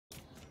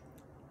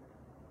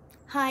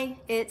Hi,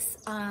 it's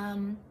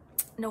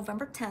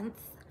November 10th,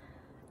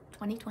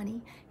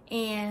 2020,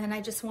 and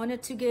I just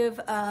wanted to give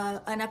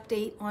an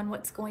update on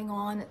what's going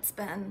on. It's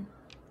been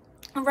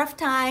a rough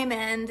time,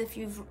 and if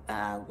you've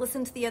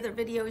listened to the other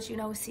videos, you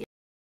know, she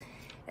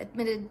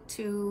admitted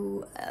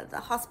to the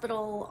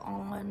hospital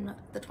on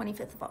the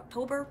 25th of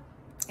October,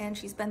 and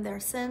she's been there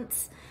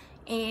since.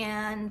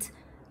 And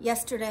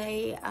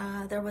yesterday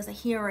there was a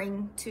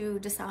hearing to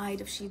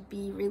decide if she'd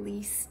be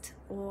released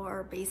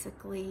or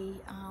basically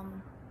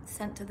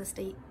sent to the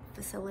state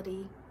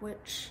facility,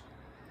 which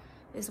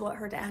is what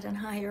her dad and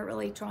I are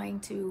really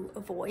trying to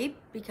avoid,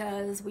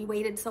 because we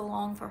waited so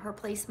long for her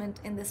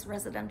placement in this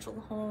residential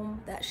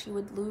home that she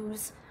would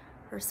lose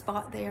her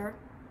spot there.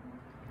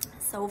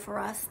 So for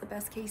us, the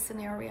best case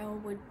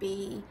scenario would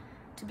be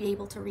to be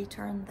able to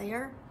return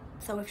there.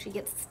 So if she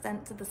gets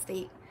sent to the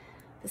state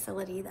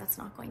facility, that's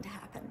not going to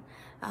happen.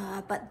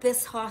 But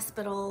this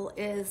hospital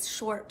is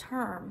short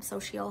term, so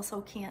she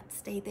also can't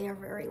stay there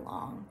very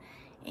long.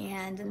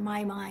 And in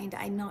my mind,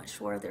 I'm not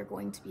sure they're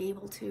going to be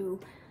able to,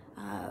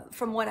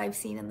 from what I've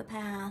seen in the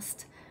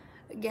past,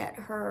 get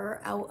her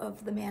out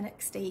of the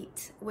manic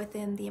state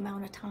within the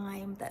amount of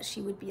time that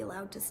she would be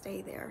allowed to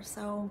stay there.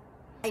 So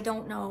I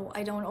don't know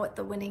what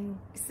the winning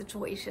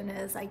situation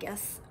is. I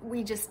guess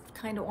we just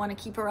kind of want to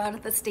keep her out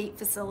of the state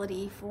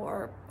facility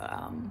for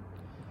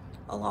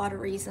a lot of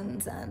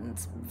reasons.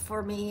 And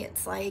for me,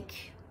 it's like,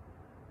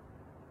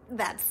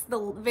 that's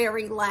the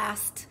very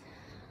last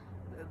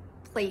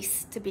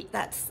place to be.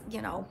 That's,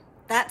 you know,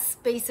 that's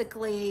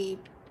basically,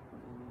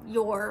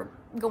 you're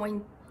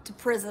going to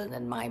prison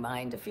in my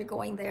mind if you're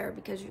going there,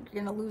 because you're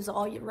going to lose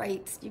all your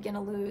rights. You're going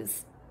to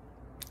lose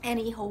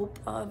any hope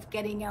of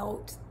getting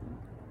out,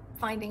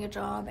 finding a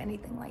job,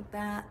 anything like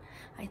that.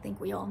 I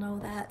think we all know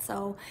that.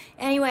 So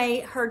anyway,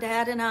 her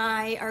dad and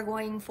I are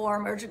going for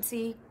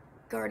emergency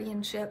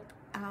guardianship.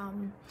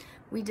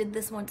 We did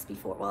this once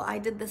before. Well, I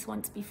did this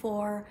once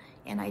before,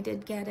 and I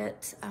did get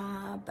it,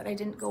 but I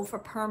didn't go for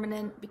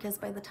permanent, because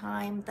by the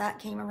time that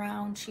came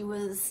around, she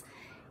was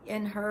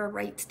in her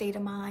right state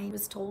of mind. I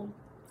was told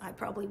I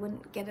probably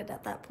wouldn't get it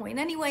at that point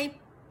anyway.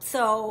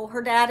 So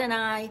her dad and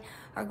I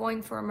are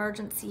going for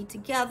emergency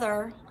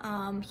together.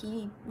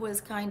 He was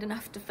kind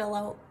enough to fill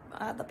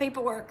out the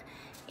paperwork,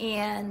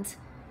 and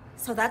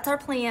so that's our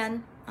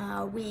plan.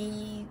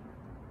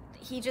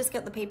 He just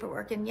got the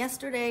paperwork in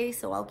yesterday,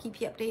 so I'll keep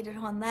you updated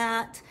on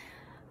that.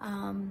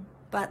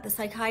 But the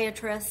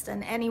psychiatrist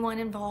and anyone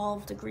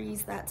involved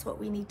agrees that's what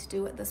we need to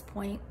do at this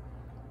point.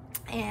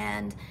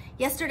 And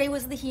yesterday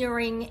was the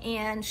hearing,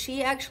 and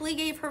she actually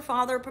gave her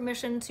father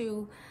permission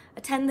to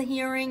attend the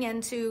hearing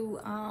and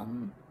to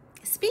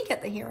speak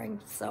at the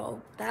hearing.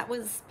 So that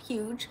was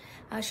huge.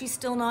 She's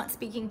still not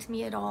speaking to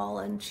me at all,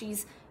 and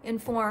she's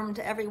informed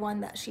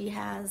everyone that she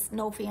has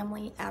no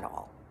family at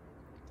all.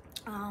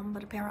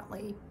 But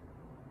apparently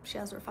she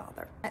has her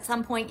father. At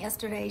some point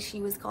yesterday,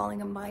 she was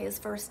calling him by his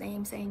first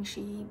name, saying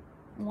she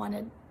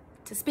wanted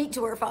to speak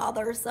to her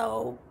father.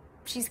 So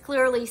she's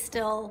clearly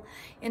still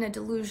in a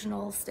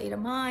delusional state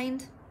of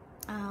mind.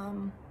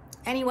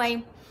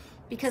 Anyway,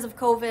 because of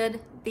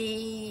COVID,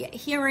 the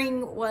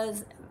hearing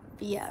was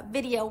via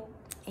video,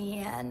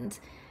 and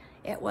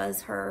it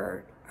was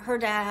her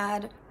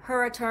dad,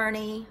 her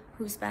attorney,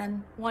 who's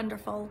been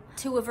wonderful,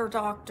 two of her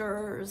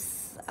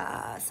doctors,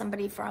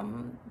 somebody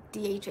from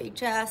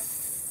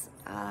DHHS,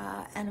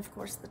 and of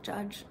course the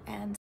judge.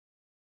 And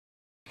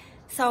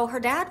so her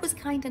dad was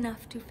kind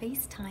enough to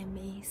FaceTime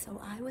me,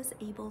 so I was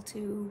able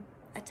to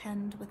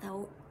attend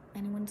without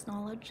anyone's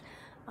knowledge,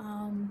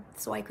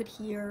 so I could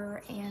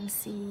hear and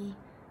see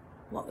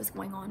what was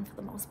going on for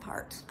the most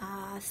part.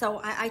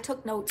 So I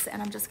took notes, and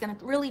I'm just gonna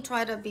really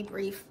try to be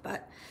brief,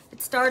 but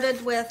it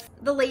started with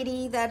the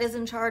lady that is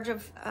in charge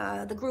of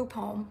the group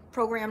home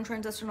program,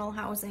 transitional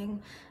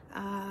housing.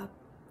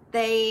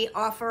 They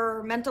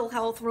offer mental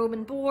health room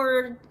and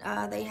board.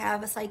 They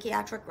have a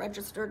psychiatric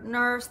registered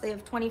nurse. They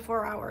have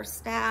 24-hour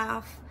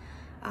staff.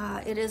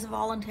 It is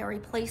voluntary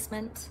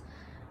placement.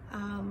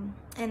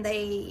 And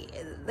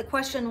the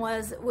question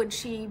was, would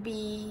she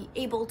be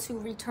able to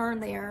return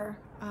there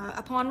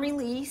upon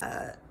release?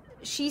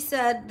 She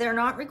said they're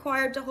not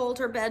required to hold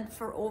her bed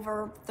for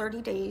over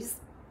 30 days.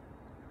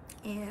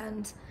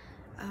 And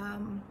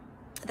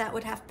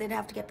they'd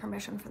have to get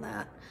permission for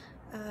that.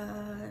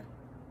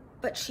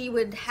 But she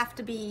would have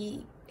to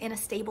be in a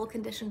stable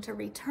condition to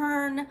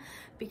return,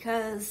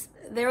 because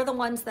they're the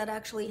ones that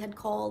actually had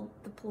called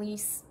the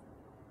police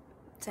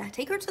to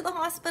take her to the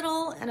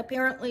hospital. And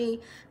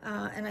apparently,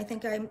 and I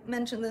think I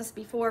mentioned this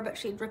before, but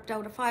she'd ripped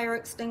out a fire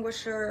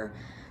extinguisher.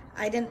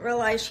 I didn't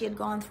realize she had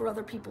gone through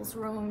other people's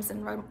rooms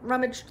and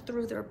rummaged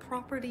through their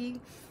property.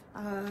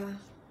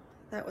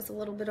 That was a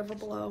little bit of a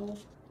blow.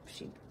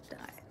 She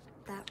died.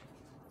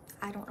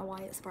 I don't know why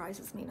it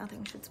surprises me.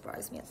 Nothing should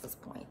surprise me at this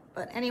point.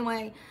 But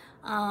anyway,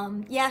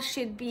 yeah,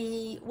 she'd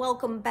be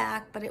welcome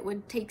back, but it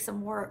would take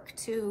some work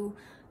to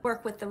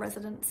work with the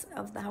residents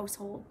of the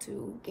household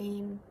to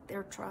gain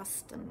their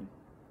trust. And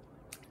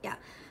yeah.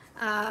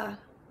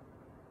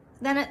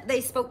 Then they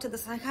spoke to the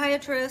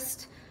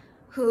psychiatrist,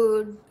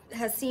 who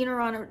has seen her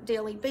on a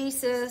daily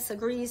basis,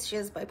 agrees she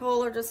has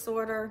bipolar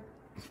disorder.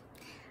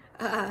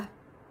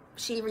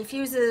 She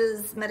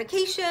refuses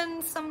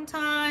medication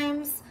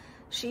sometimes.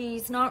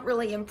 She's not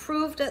really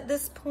improved at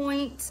this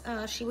point.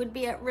 She would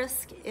be at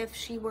risk if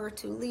she were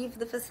to leave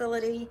the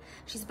facility.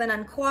 She's been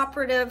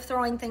uncooperative,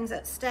 throwing things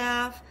at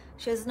staff.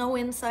 She has no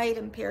insight,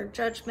 impaired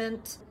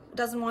judgment,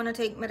 doesn't want to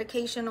take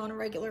medication on a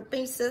regular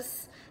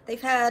basis.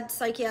 They've had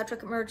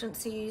psychiatric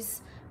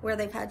emergencies where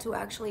they've had to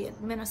actually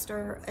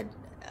administer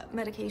a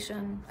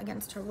medication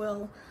against her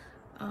will.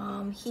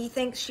 He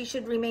thinks she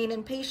should remain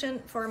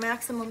inpatient for a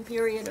maximum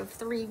period of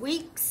 3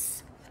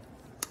 weeks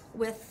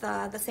with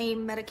the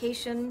same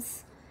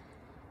medications,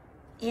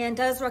 and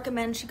does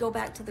recommend she go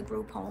back to the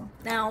group home.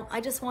 Now, I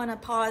just want to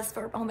pause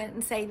for a moment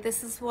and say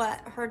this is what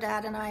her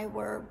dad and I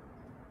were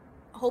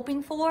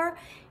hoping for,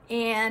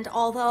 and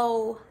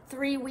although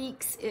 3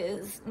 weeks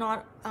is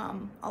not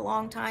a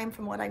long time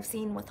from what I've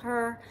seen with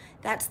her,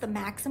 that's the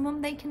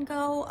maximum they can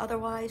go.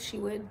 Otherwise, she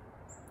would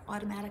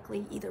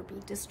automatically either be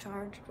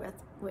discharged,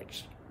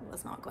 which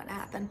was not going to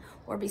happen,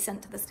 or be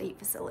sent to the state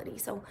facility.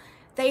 So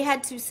they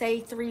had to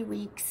say 3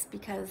 weeks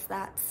because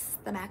that's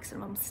the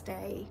maximum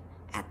stay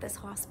at this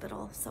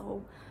hospital.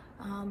 So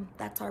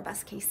that's our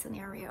best case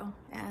scenario,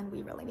 and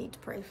we really need to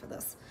pray for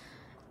this.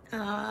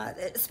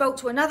 Spoke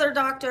to another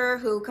doctor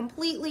who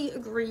completely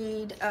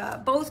agreed.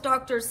 Both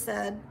doctors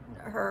said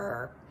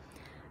her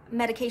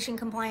medication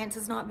compliance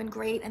has not been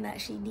great and that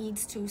she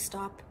needs to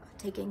stop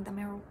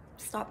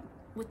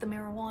with the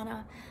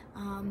marijuana.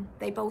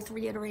 They both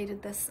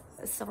reiterated this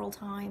several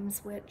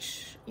times,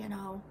 which, you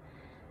know,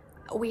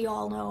 we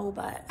all know,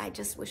 but I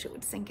just wish it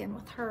would sink in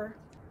with her.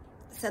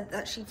 Said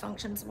that she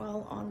functions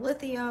well on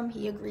lithium.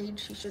 He agreed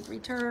she should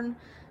return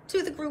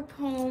to the group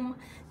home.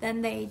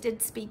 Then they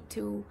did speak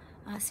to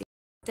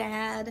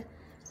dad,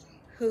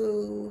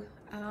 who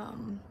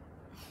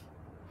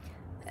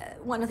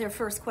one of their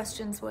first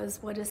questions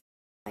was, what is it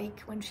like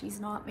when she's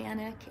not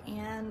manic?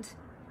 And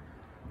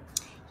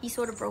he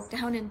sort of broke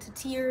down into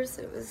tears.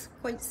 It was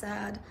quite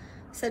sad.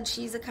 Said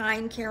she's a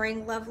kind,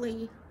 caring,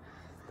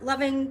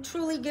 loving,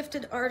 truly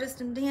gifted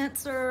artist and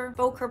dancer.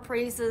 Spoke her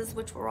praises,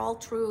 which were all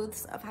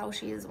truths of how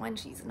she is when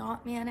she's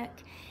not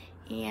manic.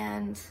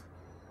 And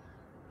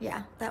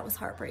yeah, that was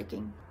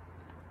heartbreaking.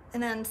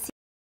 And then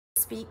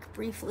speak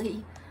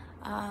briefly,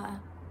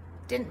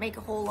 didn't make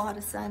a whole lot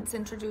of sense.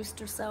 Introduced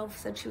herself,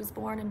 said she was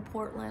born in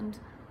Portland,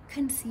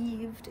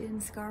 conceived in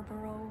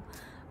Scarborough.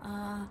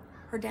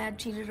 Her dad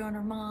cheated on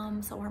her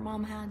mom, so her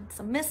mom had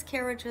some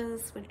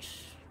miscarriages,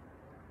 which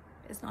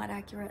is not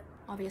accurate.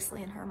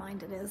 Obviously, in her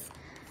mind it is.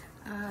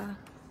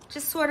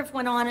 Just sort of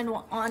went on and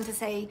on to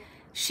say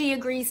she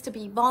agrees to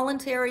be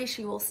voluntary.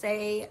 She will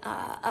stay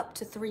up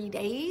to 3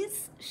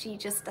 days. She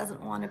just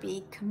doesn't want to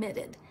be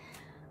committed.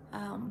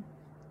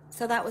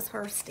 So that was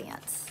her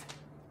stance.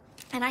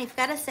 And I've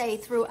got to say,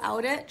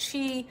 throughout it,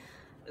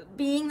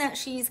 being that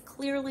she's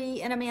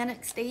clearly in a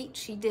manic state,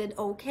 she did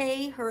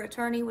okay. Her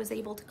attorney was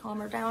able to calm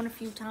her down a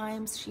few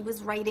times. She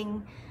was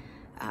writing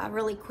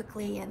really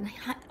quickly and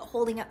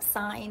holding up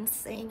signs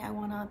saying, I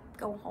want to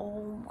go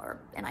home,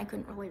 and I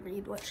couldn't really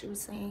read what she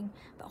was saying,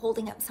 but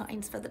holding up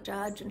signs for the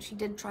judge. And she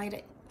did try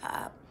to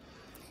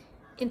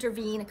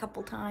intervene a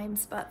couple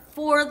times, but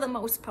for the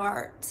most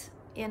part,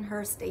 in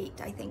her state,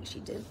 I think she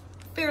did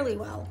fairly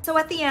well. So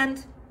at the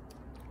end,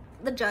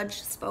 the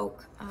judge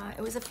spoke.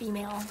 It was a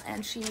female,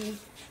 and she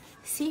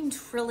seemed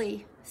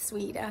really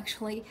sweet,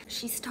 actually.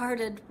 She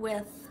started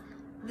with,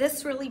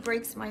 "This really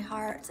breaks my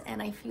heart,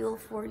 and I feel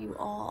for you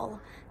all.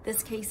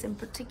 This case in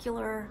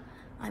particular,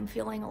 I'm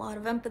feeling a lot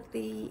of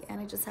empathy, and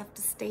I just have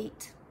to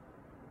state,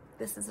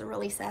 this is a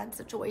really sad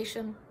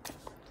situation."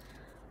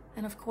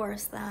 And of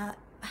course, that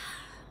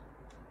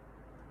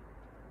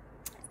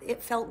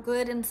it felt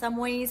good in some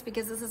ways,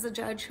 because this is a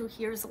judge who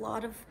hears a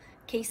lot of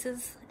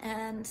cases,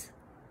 and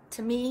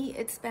to me,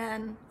 it's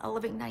been a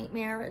living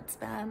nightmare. It's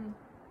been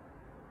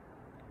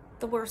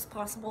the worst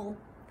possible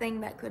thing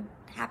that could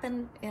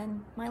happen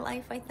in my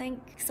life, I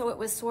think. So it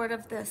was sort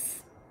of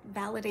this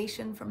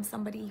validation from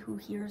somebody who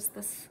hears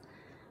this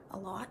a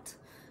lot,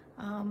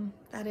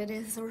 that it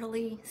is a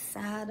really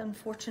sad,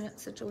 unfortunate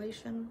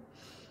situation.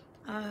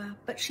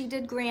 But she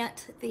did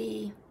grant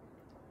the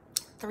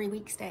 3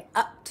 week stay,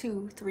 up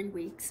to 3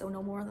 weeks, so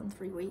no more than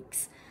 3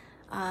 weeks.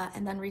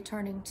 And then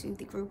returning to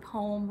the group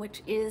home,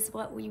 which is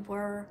what we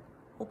were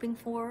hoping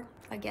for.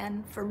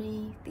 Again, for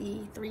me,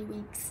 the 3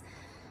 weeks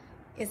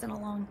isn't a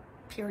long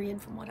period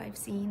from what I've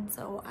seen,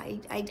 so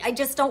I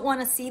just don't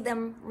want to see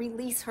them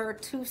release her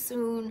too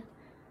soon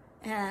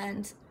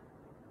and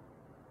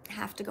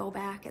have to go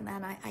back, and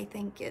then I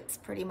think it's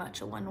pretty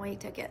much a one-way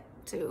ticket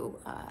to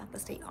the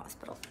state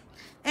hospital.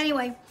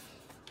 Anyway,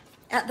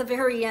 at the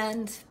very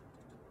end,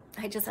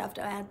 I just have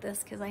to add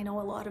this because I know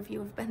a lot of you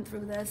have been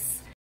through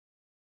this.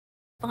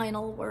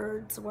 Final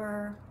words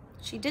were,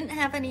 she didn't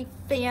have any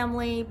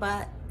family,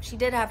 but she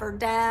did have her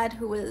dad,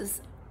 who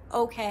was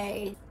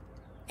okay,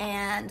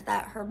 and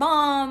that her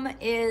mom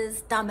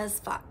is dumb as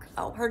fuck.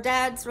 Oh, her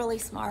dad's really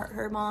smart,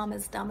 her mom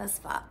is dumb as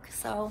fuck.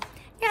 So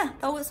yeah,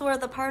 those were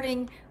the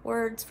parting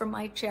words from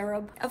my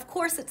cherub. Of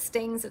course it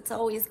stings, it's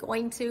always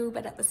going to,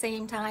 but at the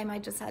same time, I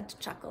just had to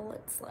chuckle.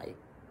 It's like,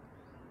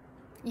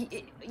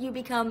 you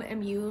become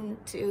immune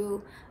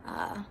to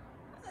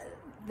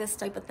this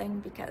type of thing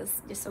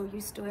because you're so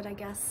used to it, I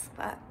guess,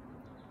 but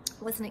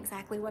it wasn't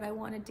exactly what I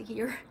wanted to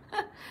hear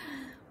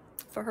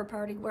for her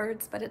parting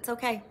words, but it's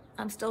okay.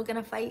 I'm still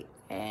gonna fight,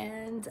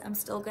 and I'm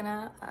still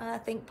gonna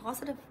think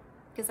positive,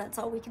 because that's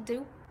all we can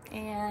do.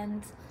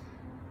 And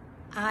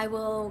I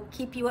will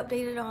keep you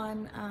updated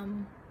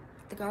on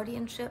the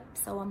guardianship,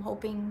 so I'm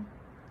hoping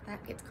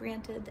that gets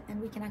granted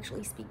and we can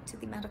actually speak to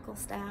the medical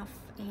staff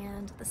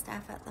and the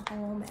staff at the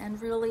home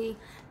and really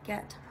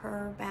get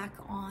her back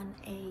on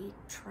a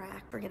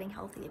track for getting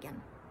healthy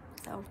again.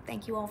 So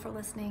thank you all for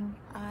listening.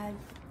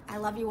 I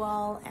love you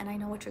all, and I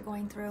know what you're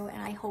going through,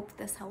 and I hope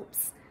this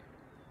helps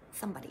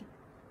somebody.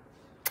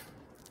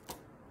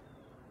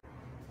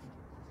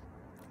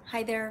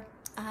 Hi there.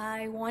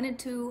 I wanted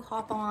to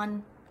hop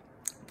on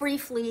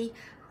briefly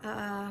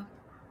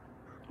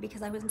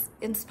because I was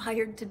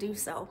inspired to do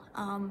so.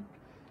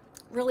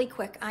 Really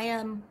quick, I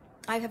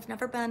have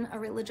never been a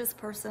religious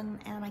person,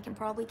 and I can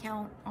probably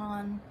count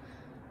on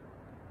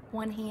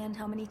one hand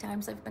how many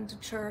times I've been to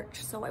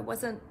church. So I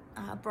wasn't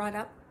brought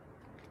up.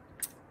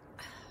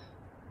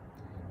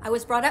 I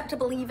was brought up to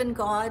believe in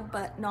God,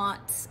 but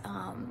not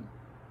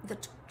the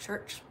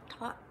church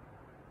taught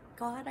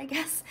God, I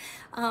guess.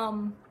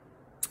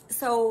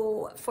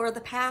 So for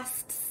the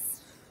past,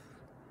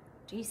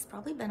 geez,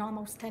 probably been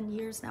almost 10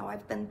 years now,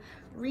 I've been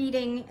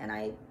reading, and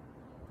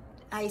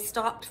I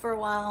stopped for a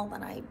while,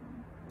 then I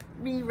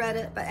reread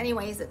it. But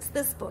anyways, it's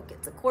this book.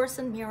 It's A Course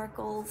in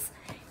Miracles,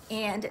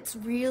 and it's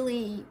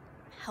really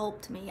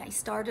helped me. I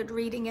started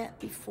reading it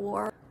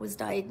before I was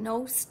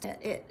diagnosed.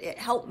 It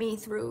helped me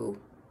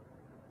through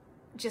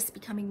just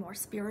becoming more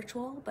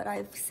spiritual, but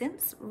I've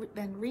since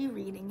been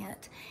rereading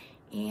it,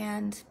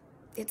 and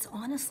it's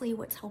honestly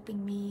what's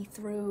helping me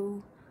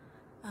through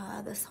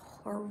this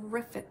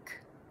horrific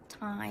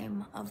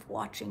time of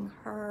watching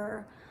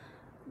her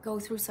go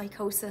through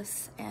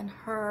psychosis and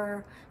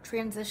her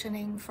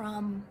transitioning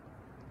from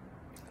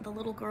the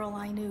little girl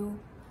I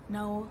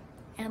know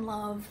and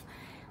love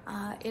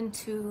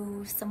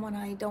into someone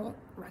I don't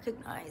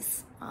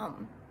recognize.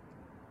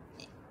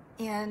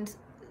 And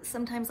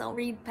sometimes I'll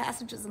read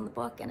passages in the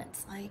book, and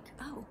it's like,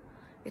 oh,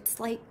 it's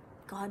like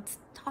God's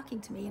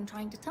talking to me and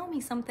trying to tell me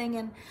something,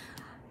 and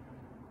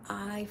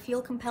I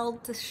feel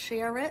compelled to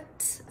share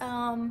it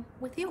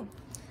with you.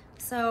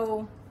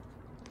 So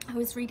I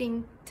was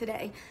reading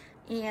today,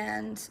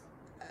 and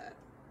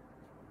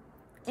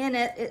in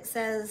it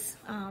says,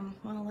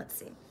 well, let's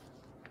see.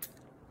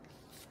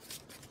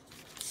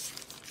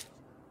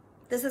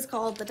 This is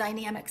called The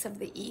Dynamics of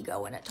the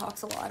Ego, and it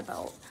talks a lot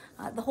about,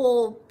 the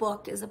whole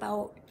book is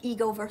about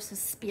ego versus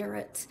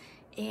spirit,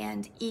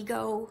 and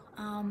ego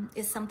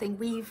is something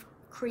we've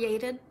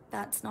created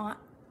that's not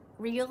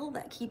real,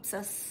 that keeps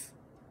us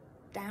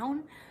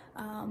down,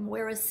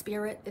 whereas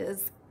spirit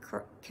is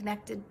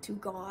connected to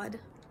God.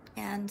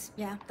 And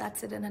yeah,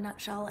 that's it in a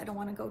nutshell. I don't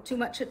want to go too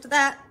much into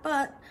that,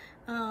 but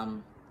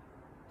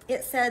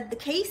it said, the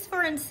case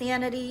for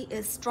insanity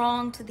is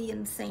strong to the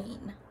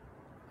insane.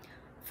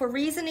 For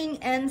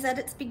reasoning ends at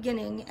its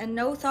beginning, and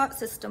no thought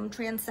system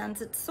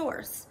transcends its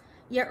source.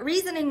 Yet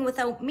reasoning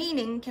without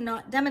meaning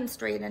cannot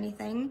demonstrate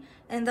anything,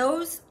 and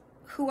those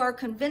who are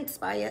convinced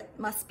by it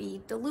must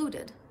be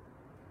deluded.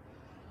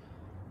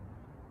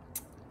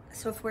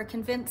 So if we're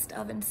convinced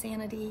of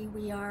insanity,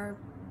 we are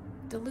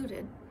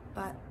deluded,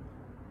 but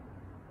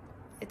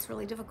it's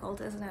really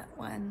difficult, isn't it,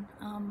 when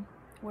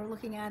we're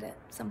looking at it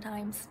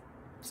sometimes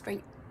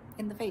straight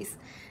in the face.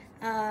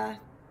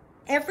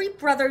 Every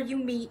brother you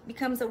meet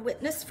becomes a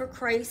witness for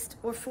Christ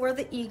or for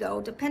the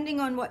ego, depending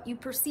on what you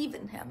perceive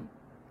in him.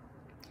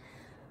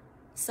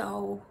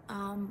 So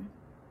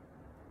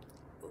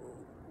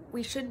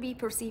we should be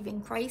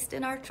perceiving Christ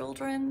in our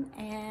children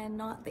and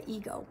not the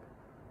ego.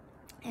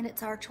 And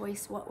it's our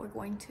choice what we're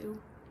going to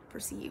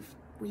perceive.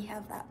 We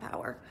have that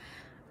power.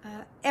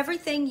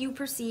 Everything you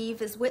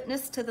perceive is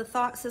witness to the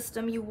thought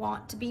system you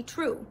want to be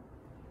true.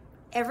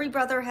 Every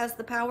brother has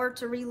the power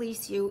to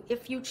release you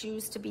if you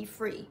choose to be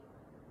free.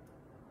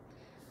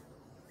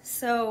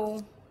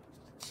 So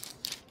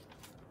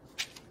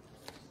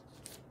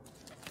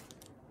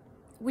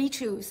we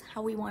choose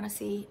how we want to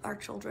see our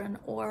children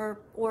or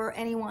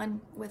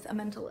anyone with a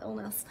mental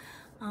illness.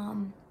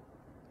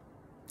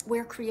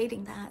 We're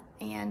creating that,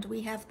 and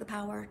we have the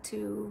power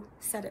to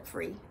set it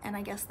free. And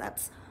I guess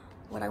that's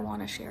what I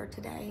want to share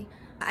today.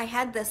 I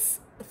had this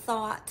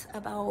thought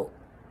about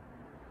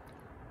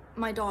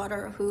my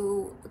daughter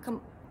who,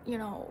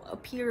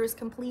 appears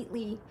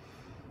completely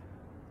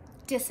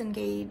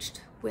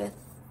disengaged with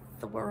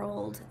the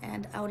world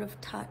and out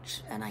of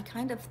touch. And I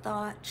kind of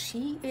thought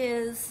she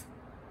is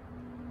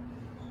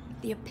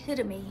the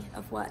epitome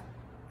of what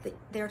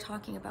they're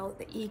talking about,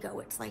 the ego.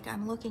 It's like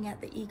I'm looking at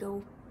the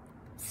ego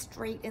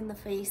straight in the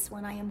face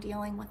when I am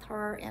dealing with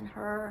her in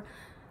her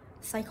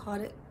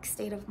psychotic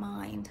state of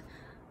mind.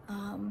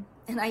 And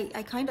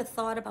I kind of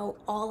thought about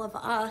all of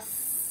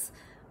us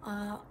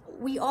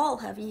We all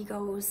have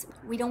egos.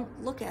 We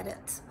don't look at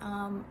it.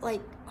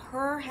 Like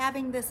her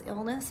having this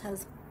illness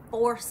has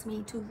forced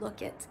me to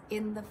look it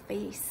in the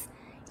face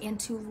and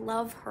to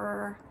love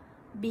her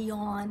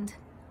beyond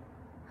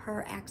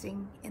her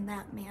acting in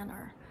that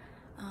manner.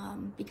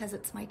 Because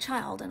it's my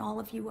child, and all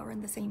of you are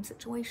in the same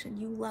situation.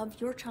 You love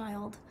your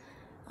child,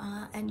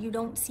 and you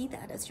don't see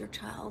that as your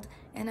child.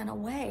 And in a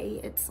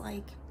way, it's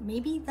like,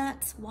 maybe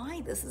that's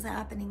why this is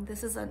happening.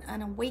 This is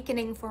an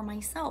awakening for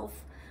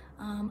myself.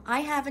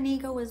 I have an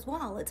ego as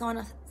well. It's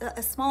on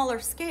a smaller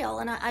scale,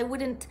 and I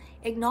wouldn't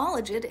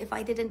acknowledge it if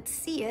I didn't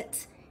see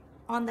it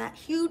on that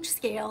huge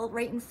scale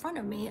right in front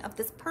of me of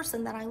this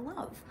person that I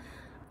love.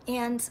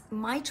 And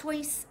my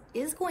choice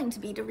is going to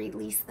be to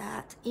release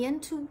that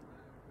and to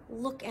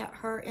look at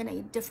her in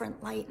a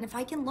different light. And if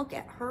I can look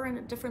at her in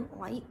a different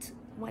light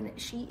when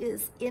she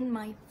is in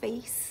my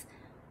face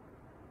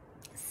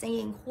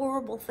saying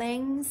horrible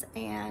things,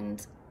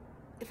 and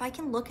if I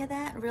can look at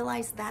that and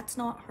realize that's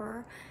not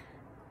her,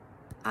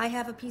 I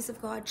have a piece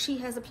of God, she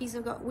has a piece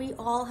of God, we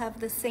all have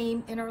the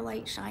same inner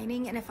light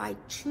shining. And if I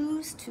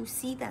choose to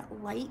see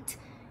that light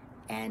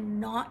and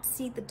not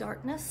see the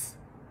darkness,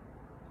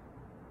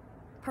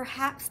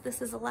 perhaps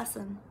this is a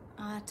lesson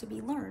to be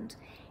learned.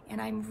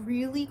 And I'm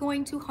really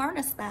going to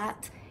harness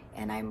that,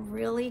 and I'm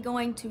really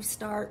going to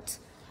start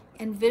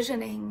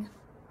envisioning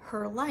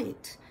her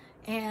light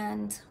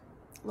and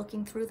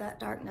looking through that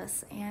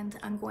darkness. And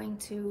I'm going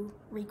to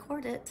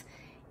record it,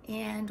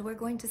 and we're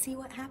going to see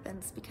what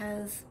happens,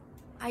 because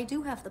I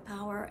do have the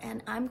power,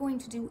 and I'm going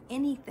to do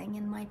anything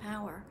in my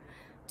power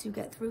to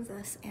get through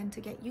this and to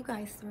get you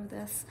guys through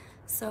this.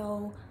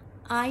 So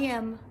I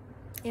am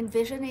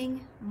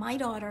envisioning my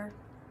daughter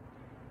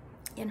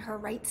in her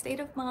right state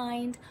of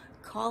mind,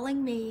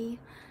 calling me,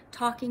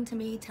 talking to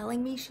me,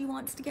 telling me she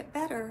wants to get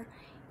better.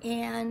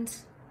 And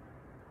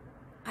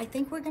I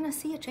think we're gonna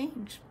see a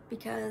change,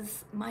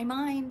 because my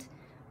mind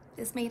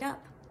is made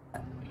up.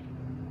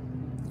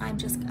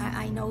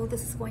 I know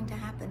this is going to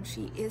happen.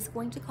 She is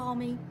going to call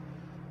me.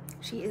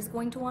 She is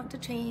going to want to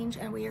change,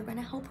 and we are going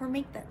to help her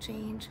make that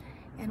change.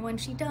 And when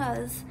she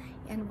does,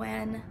 and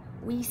when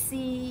we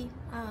see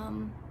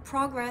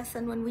progress,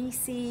 and when we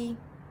see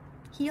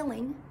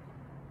healing,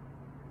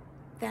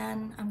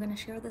 then I'm going to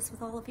share this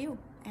with all of you,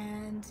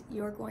 and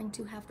you're going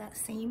to have that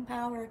same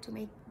power to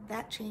make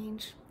that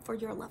change for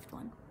your loved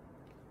one.